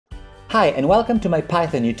Hi and welcome to my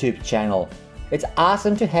Python YouTube channel. It's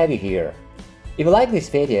awesome to have you here. If you like this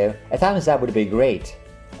video, a thumbs up would be great.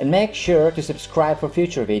 And make sure to subscribe for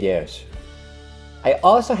future videos. I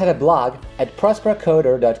also have a blog at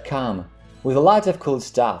prospercoder.com with lots of cool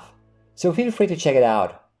stuff, so feel free to check it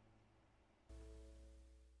out.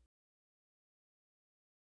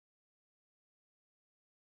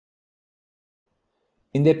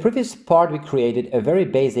 In the previous part we created a very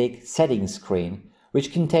basic settings screen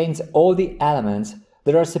which contains all the elements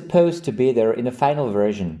that are supposed to be there in the final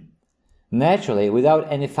version, naturally without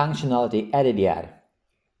any functionality added yet.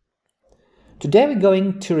 Today we're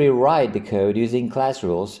going to rewrite the code using class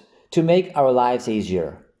rules to make our lives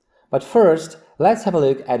easier. But first, let's have a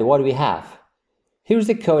look at what we have. Here's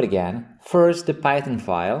the code again. First, the Python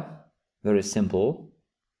file, very simple.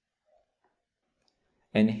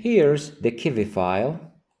 And here's the Kivy file.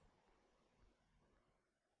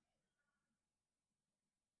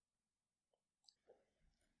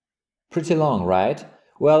 Pretty long, right?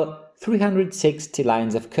 Well, 360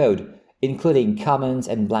 lines of code, including comments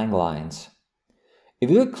and blank lines. If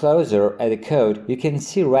you look closer at the code, you can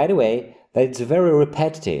see right away that it's very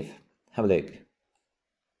repetitive. Have a look.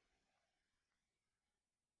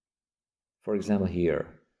 For example,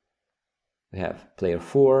 here we have player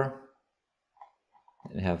 4,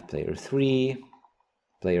 we have player 3,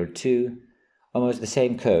 player 2, almost the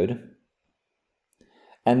same code.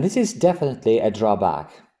 And this is definitely a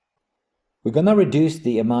drawback. We're gonna reduce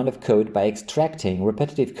the amount of code by extracting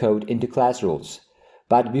repetitive code into class rules.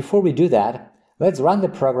 But before we do that, let's run the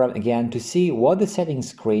program again to see what the settings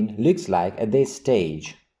screen looks like at this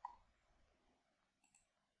stage.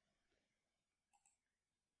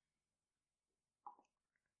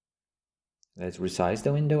 Let's resize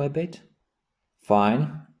the window a bit.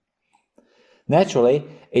 Fine. Naturally,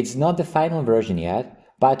 it's not the final version yet,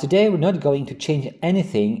 but today we're not going to change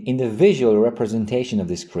anything in the visual representation of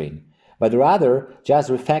the screen, but rather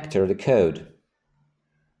just refactor the code.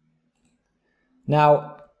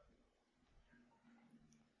 Now,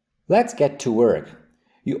 let's get to work.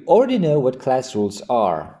 You already know what class rules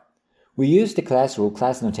are. We use the class rule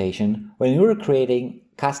class notation when we were creating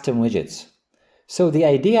custom widgets. So the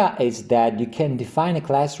idea is that you can define a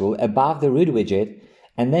class rule above the root widget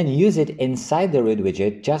and then use it inside the root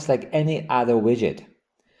widget just like any other widget.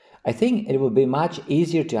 I think it will be much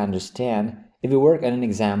easier to understand if we work on an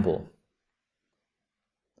example.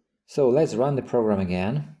 So let's run the program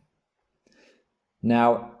again.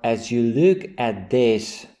 Now, as you look at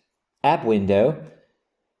this app window,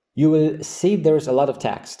 you will see there's a lot of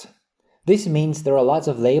text. This means there are lots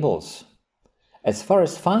of labels. As far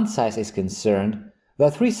as font size is concerned, there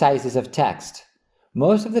are 3 sizes of text.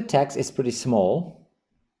 Most of the text is pretty small.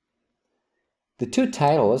 The 2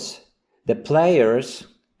 titles, the players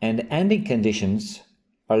and ending conditions,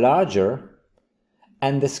 are larger,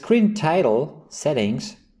 and the screen title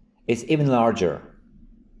settings is even larger.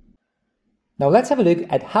 Now let's have a look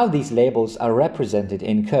at how these labels are represented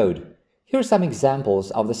in code. Here are some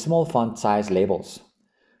examples of the small font size labels.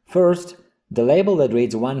 First, the label that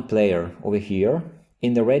reads 1 player over here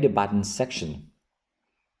in the Ready Buttons section.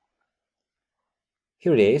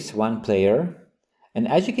 Here it is, 1 player, and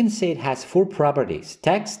as you can see it has 4 properties: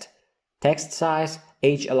 text, text size,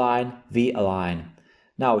 h-align, v-align.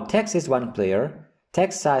 Now text is 1 player,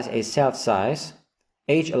 text size is self-size,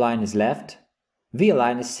 h-align is left,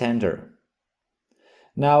 v-align is center.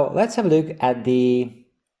 Now let's have a look at the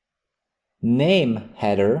name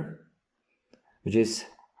header, which is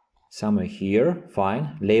somewhere here.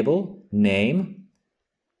 Fine. Label, name.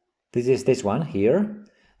 This is this one here.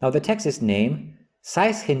 Now the text is name,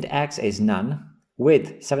 size hint x is none,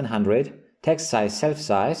 width 700, text size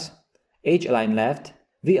self-size, h-align left,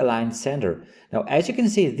 v-align center. Now as you can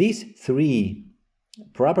see, these 3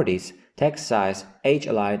 properties, text size,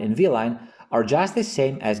 h-align and v-align, are just the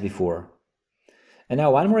same as before. And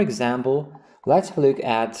now one more example. Let's have a look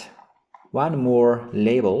at one more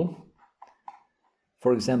label.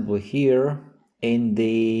 For example, here in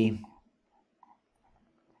the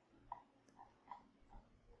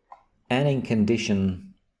ending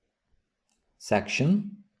condition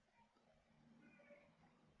section,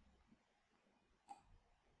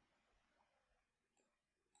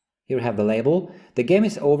 here we have the label. The game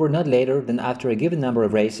is over not later than after a given number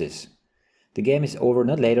of races. The game is over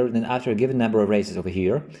not later than after a given number of races over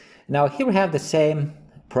here. Now here we have the same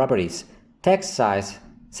properties. Text size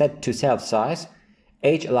set to self-size,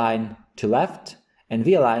 h-align to left, and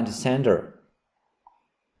v-align to center.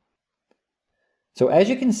 So as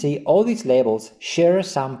you can see, all these labels share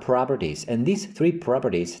some properties, and these 3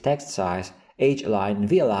 properties, text size, h-align and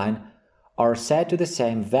v-align, are set to the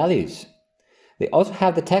same values. They also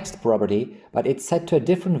have the text property, but it's set to a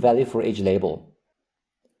different value for each label.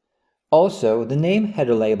 Also, the name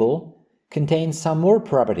header label contains some more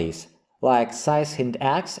properties, like size hint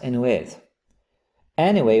x and width.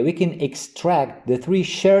 Anyway, we can extract the three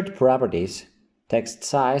shared properties, text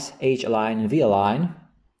size, h-align, and v-align,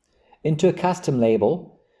 into a custom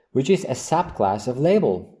label, which is a subclass of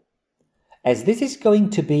label. As this is going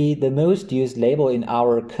to be the most used label in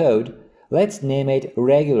our code, let's name it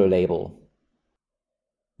regular label.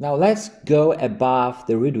 Now let's go above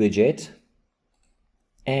the root widget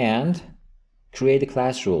and create a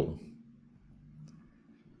class rule.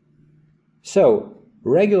 So,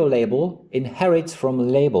 regular label inherits from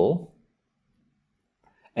label,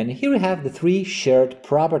 and here we have the three shared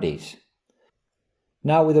properties.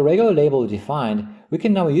 Now with the regular label defined, we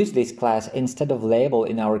can now use this class instead of label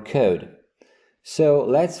in our code. So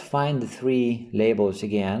let's find the three labels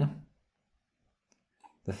again.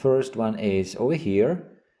 The first one is over here,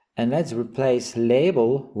 and let's replace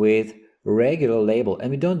label with regular label,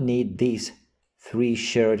 and we don't need these three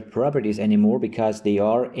shared properties anymore because they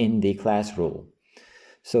are in the class rule.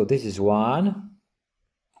 So this is one.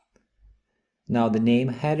 Now the name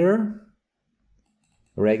header,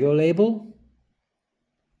 regular label,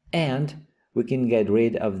 and we can get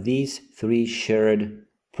rid of these three shared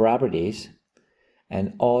properties,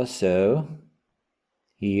 and also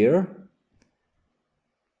here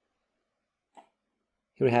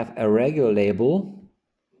we have a regular label,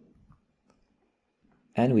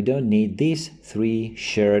 and we don't need these three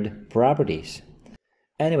shared properties.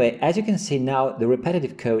 Anyway, as you can see now, the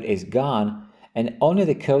repetitive code is gone, and only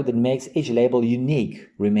the code that makes each label unique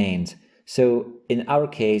remains. So in our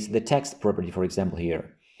case, the text property, for example,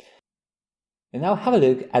 here. And now have a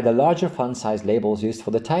look at the larger font size labels used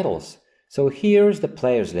for the titles. So here's the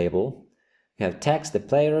players label. We have text, the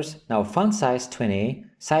players, now font size 20,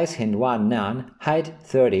 size hint 1, none, height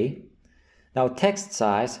 30. Now text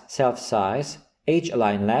size, self size,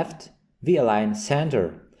 h-align left, v-align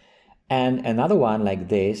center. And another one like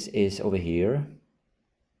this is over here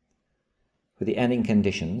with the ending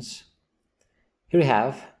conditions. Here we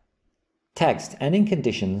have text, ending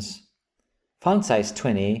conditions, font size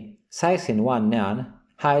 20, size hint 1, none,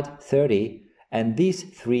 height 30, and these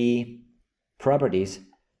three properties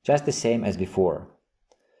just the same as before.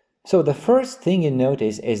 So the first thing you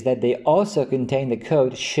notice is that they also contain the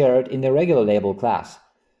code shared in the regular label class.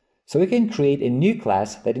 So we can create a new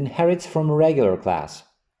class that inherits from a regular class.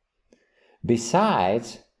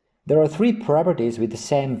 Besides, there are three properties with the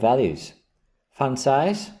same values: font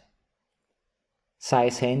size,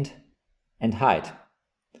 size hint, and height.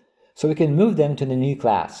 So we can move them to the new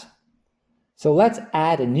class. So let's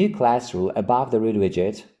add a new class rule above the root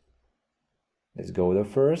widget. Let's go there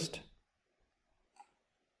first.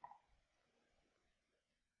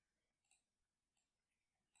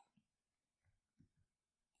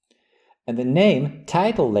 And the name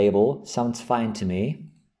title label sounds fine to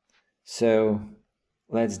me. So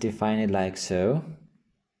let's define it like so.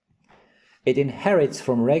 It inherits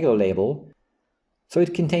from regular label, so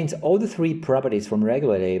it contains all the three properties from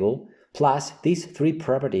regular label plus these three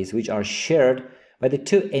properties which are shared by the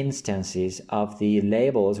two instances of the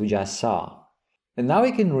labels we just saw. And now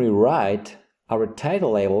we can rewrite our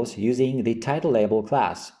title labels using the title label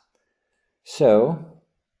class. So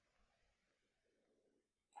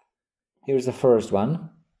here's the first one.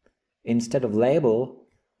 Instead of label,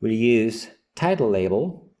 we'll use title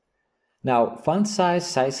label. Now font size,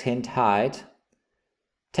 size hint, height,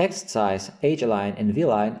 text size, h-align, and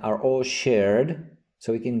v-align are all shared,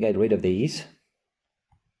 so we can get rid of these.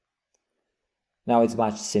 Now it's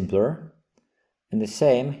much simpler. And the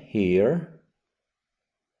same here.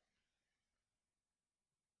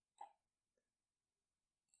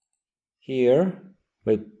 Here,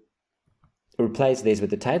 we replace this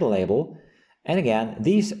with the title label, and again,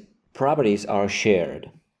 these properties are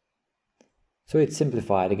shared. So it's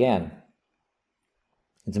simplified again.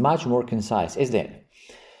 It's much more concise, isn't it?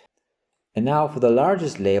 And now for the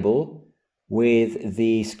largest label with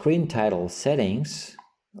the screen title settings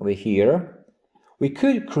over here, we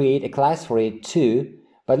could create a class for it too,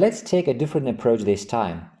 but let's take a different approach this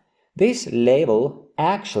time. This label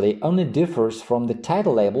actually only differs from the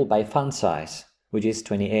title label by font size, which is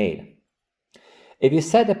 28. If you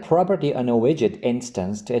set a property on a widget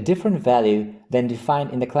instance to a different value than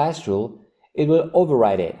defined in the class rule, it will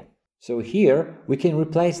override it. So here we can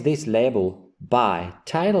replace this label by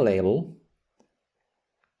title label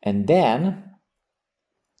and then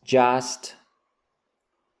just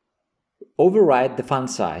override the font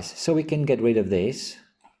size. So we can get rid of this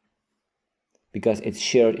because it's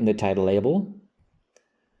shared in the title label.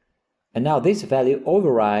 And now this value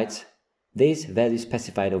overrides this value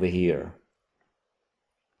specified over here.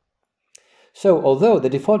 So although the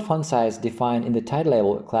default font size defined in the title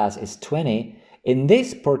label class is 20, in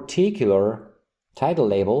this particular title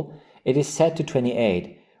label it is set to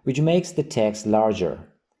 28, which makes the text larger.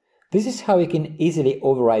 This is how you can easily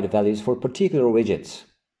override values for particular widgets.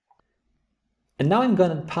 And now I'm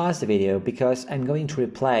going to pause the video because I'm going to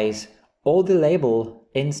replace all the label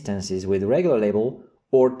instances with regular label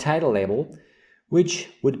or title label, which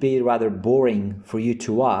would be rather boring for you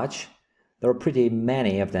to watch. There are pretty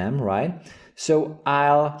many of them, right? So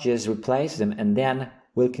I'll just replace them and then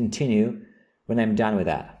we'll continue when I'm done with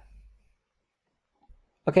that.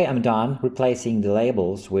 Okay, I'm done replacing the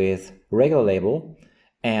labels with regular label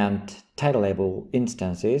and title label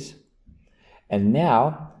instances. And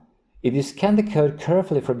now, if you scan the code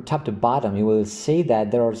carefully from top to bottom, you will see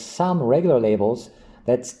that there are some regular labels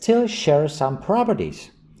that still share some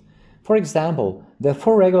properties. For example, the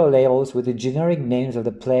 4 regular labels with the generic names of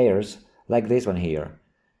the players, like this one here.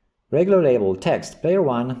 Regular label text player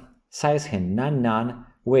 1, size hint none,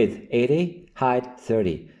 width 80, height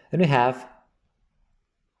 30. Then we have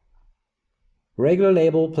regular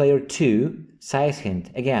label player 2, size hint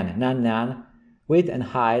again none, width and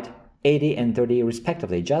height 80 and 30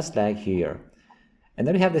 respectively, just like here. And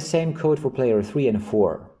then we have the same code for player 3 and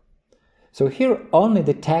 4. So here only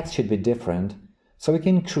the text should be different, so we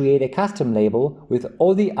can create a custom label with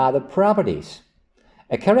all the other properties.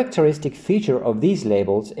 A characteristic feature of these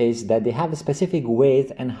labels is that they have a specific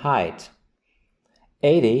width and height,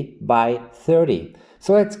 80 by 30.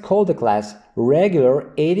 So let's call the class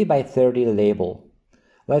regular 80 by 30 label.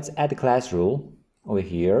 Let's add the class rule over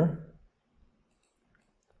here.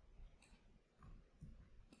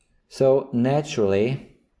 So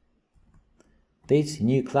naturally, this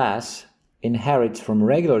new class inherits from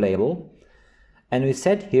regular label, and we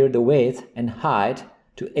set here the width and height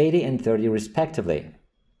to 80 and 30 respectively.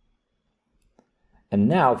 And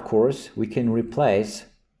now, of course, we can replace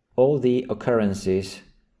all the occurrences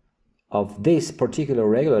of this particular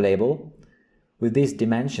regular label with these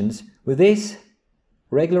dimensions with this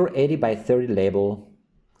regular 80 by 30 label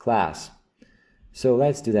class. So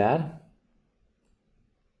let's do that.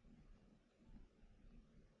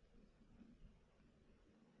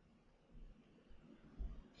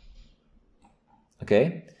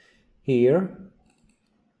 Okay, here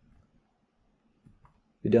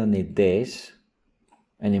we don't need this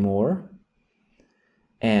anymore.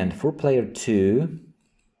 And for player 2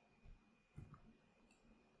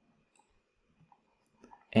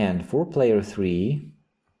 and for player 3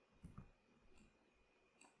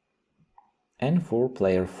 and for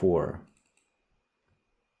player 4.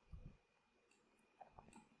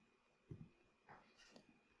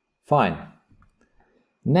 Fine.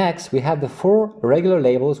 Next, we have the 4 regular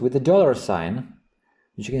labels with the $sign,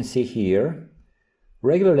 which you can see here.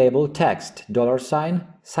 Regular label text, $,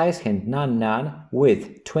 size hint none,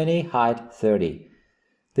 width 20, height 30.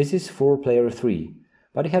 This is for player 3,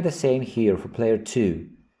 but we have the same here for player 2.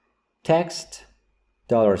 Text,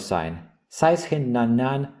 $, size hint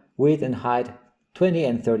none, width and height 20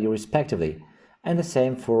 and 30 respectively, and the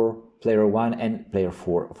same for player 1 and player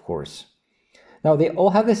 4, of course. Now they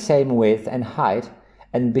all have the same width and height,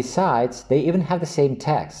 and besides, they even have the same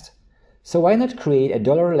text. So why not create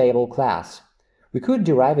a $label class? We could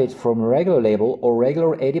derive it from a regular label or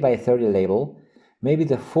regular 80 by 30 label. Maybe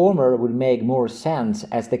the former would make more sense,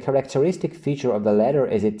 as the characteristic feature of the letter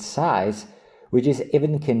is its size, which is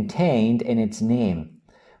even contained in its name.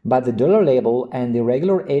 But the $label and the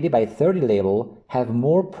regular 80 by 30 label have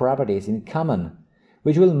more properties in common,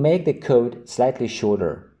 which will make the code slightly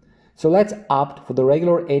shorter. So let's opt for the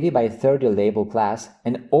regular 80 by 30 label class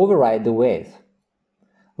and override the width.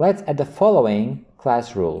 Let's add the following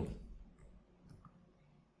class rule.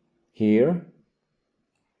 Here,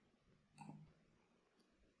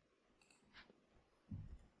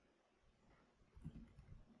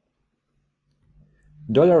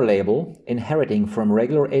 $label inheriting from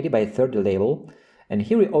regular 80 by 30 label, and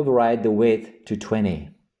here we override the width to 20.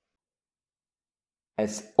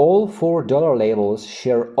 As all 4 labels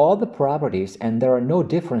share all the properties and there are no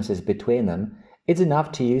differences between them, it's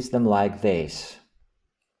enough to use them like this.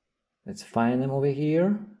 Let's find them over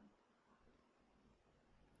here.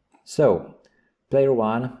 So, player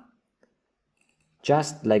 1,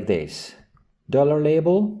 just like this,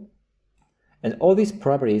 $label, and all these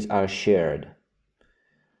properties are shared.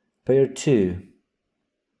 Player 2,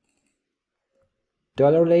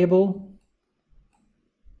 $label,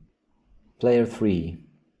 player 3,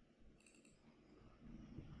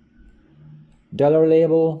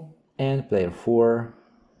 $label, and player 4,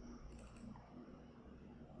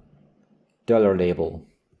 $label.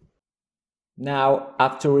 Now,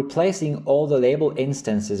 after replacing all the label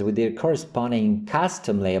instances with their corresponding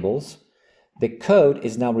custom labels, the code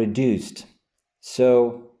is now reduced.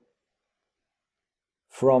 So,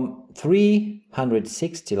 from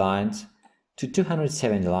 360 lines to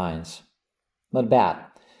 270 lines. Not bad.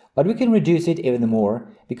 But we can reduce it even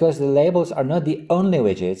more because the labels are not the only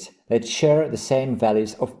widgets that share the same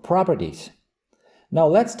values of properties. Now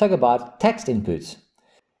let's talk about text inputs.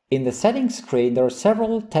 In the settings screen there are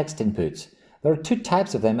several text inputs. There are two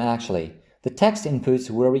types of them actually. The text inputs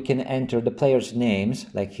where we can enter the players' names,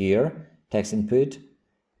 like here, text input.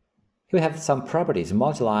 Here we have some properties,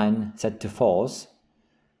 multiline set to false,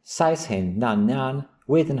 size hint none,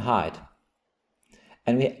 width and height.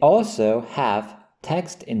 And we also have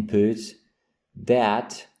text inputs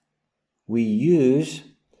that we use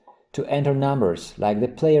to enter numbers, like the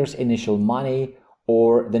player's initial money,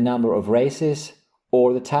 or the number of races,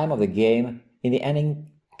 or the time of the game in the ending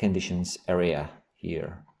conditions area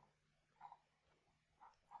here.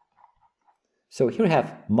 So here we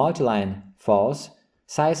have multiline false,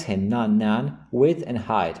 size hint none, width and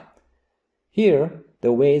height. Here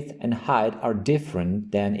the width and height are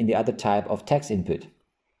different than in the other type of text input.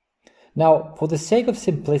 Now, for the sake of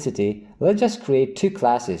simplicity, let's just create two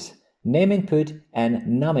classes, name input and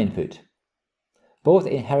num input, both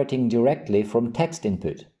inheriting directly from text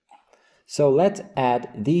input. So let's add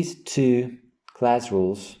these two class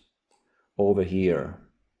rules over here.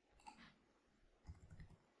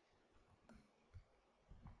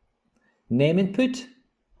 Name input,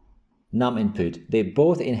 num input, they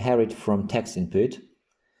both inherit from text input.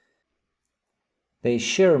 They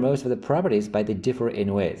share most of the properties, but they differ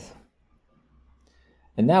in width.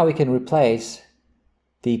 And now we can replace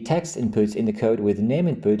the text inputs in the code with name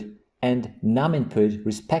input and num input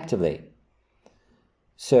respectively.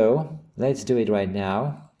 So let's do it right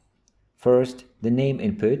now. First, the name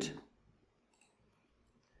input,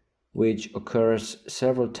 which occurs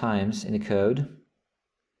several times in the code,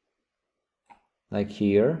 like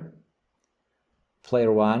here.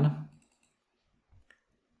 Player 1,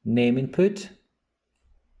 name input,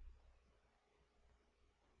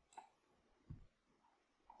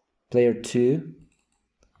 player 2,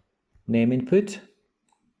 name input,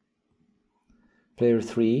 player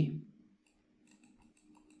 3,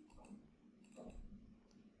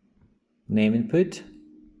 name input,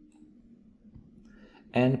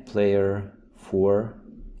 and player 4,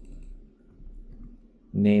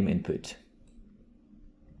 name input.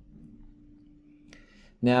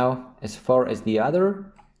 Now, as far as the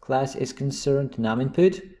other class is concerned, num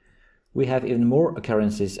input, we have even more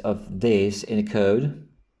occurrences of this in the code.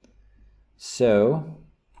 So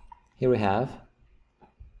here we have,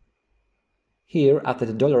 here after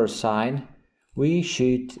the dollar sign, we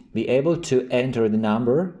should be able to enter the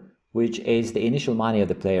number, which is the initial money of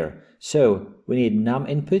the player. So we need num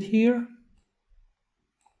input here.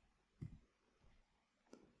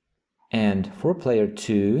 And for player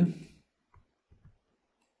 2,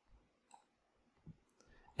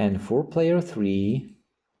 and for player 3,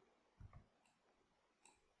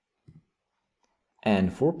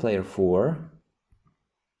 and for player 4,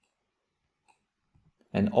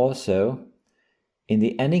 and also in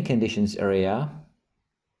the ending conditions area,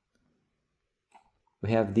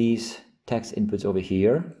 we have these text inputs over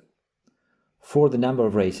here for the number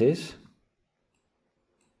of races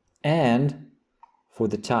and for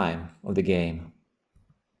the time of the game.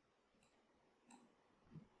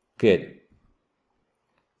 Good.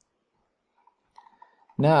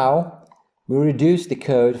 Now we reduce the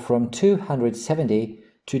code from 270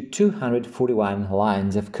 to 241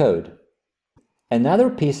 lines of code. Another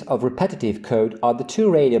piece of repetitive code are the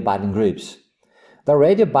two radio button groups. The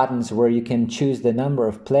radio buttons where you can choose the number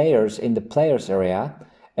of players in the players area,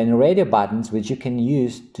 and radio buttons which you can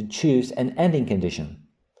use to choose an ending condition.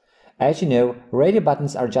 As you know, radio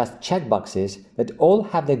buttons are just checkboxes that all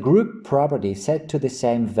have the group property set to the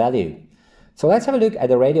same value. So let's have a look at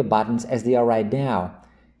the radio buttons as they are right now.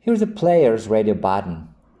 Here's the players radio button.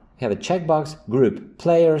 We have a checkbox, group,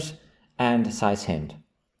 players, and size hint.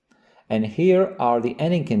 And here are the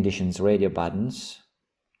ending conditions radio buttons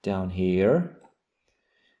down here.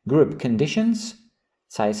 Group conditions,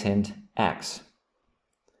 size hint, X.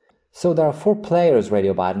 So there are 4 players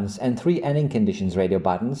radio buttons and 3 ending conditions radio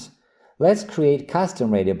buttons. Let's create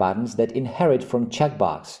custom radio buttons that inherit from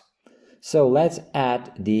checkbox. So let's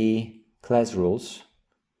add the class rules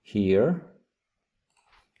here.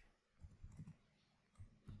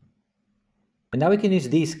 And now we can use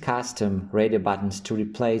these custom radio buttons to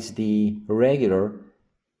replace the regular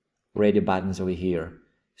radio buttons over here.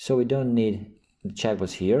 So we don't need the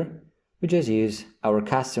checkbox here. We just use our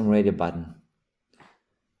custom radio button.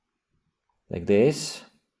 like this,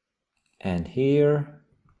 and here,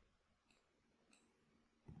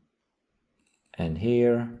 and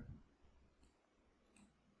here,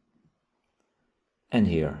 and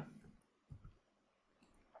here.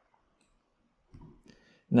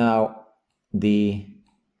 Now the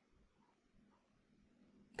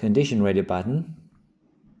condition ready button,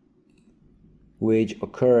 which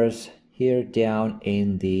occurs here down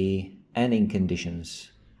in the ending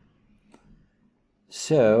conditions.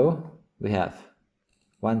 So we have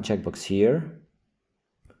one checkbox here.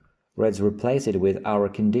 Let's replace it with our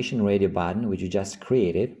condition ready button, which we just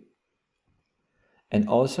created. And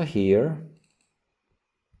also here.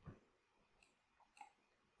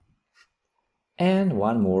 And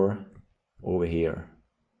one more over here.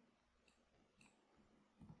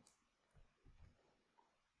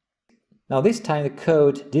 Now this time the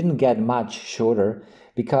code didn't get much shorter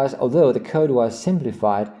because although the code was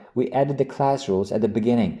simplified, we added the class rules at the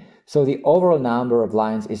beginning. So the overall number of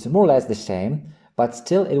lines is more or less the same, but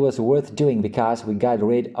still it was worth doing because we got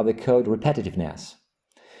rid of the code repetitiveness.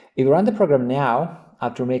 If we run the program now,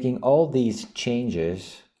 after making all these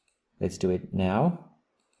changes, let's do it now,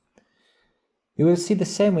 you will see the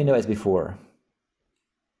same window as before.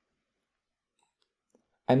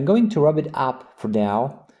 I'm going to wrap it up for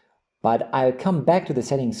now, but I'll come back to the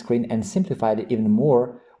settings screen and simplify it even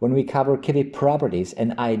more when we cover Kivy properties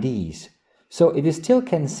and IDs. So if you still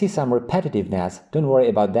can see some repetitiveness, don't worry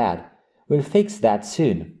about that. We'll fix that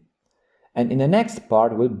soon. And in the next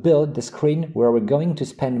part, we'll build the screen where we're going to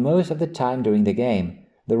spend most of the time during the game,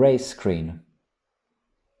 the race screen.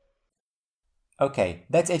 Okay,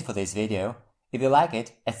 that's it for this video. If you like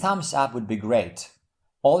it, a thumbs up would be great.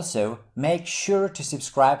 Also, make sure to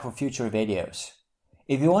subscribe for future videos.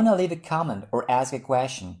 If you want to leave a comment or ask a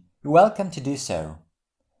question, you're welcome to do so.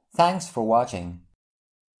 Thanks for watching.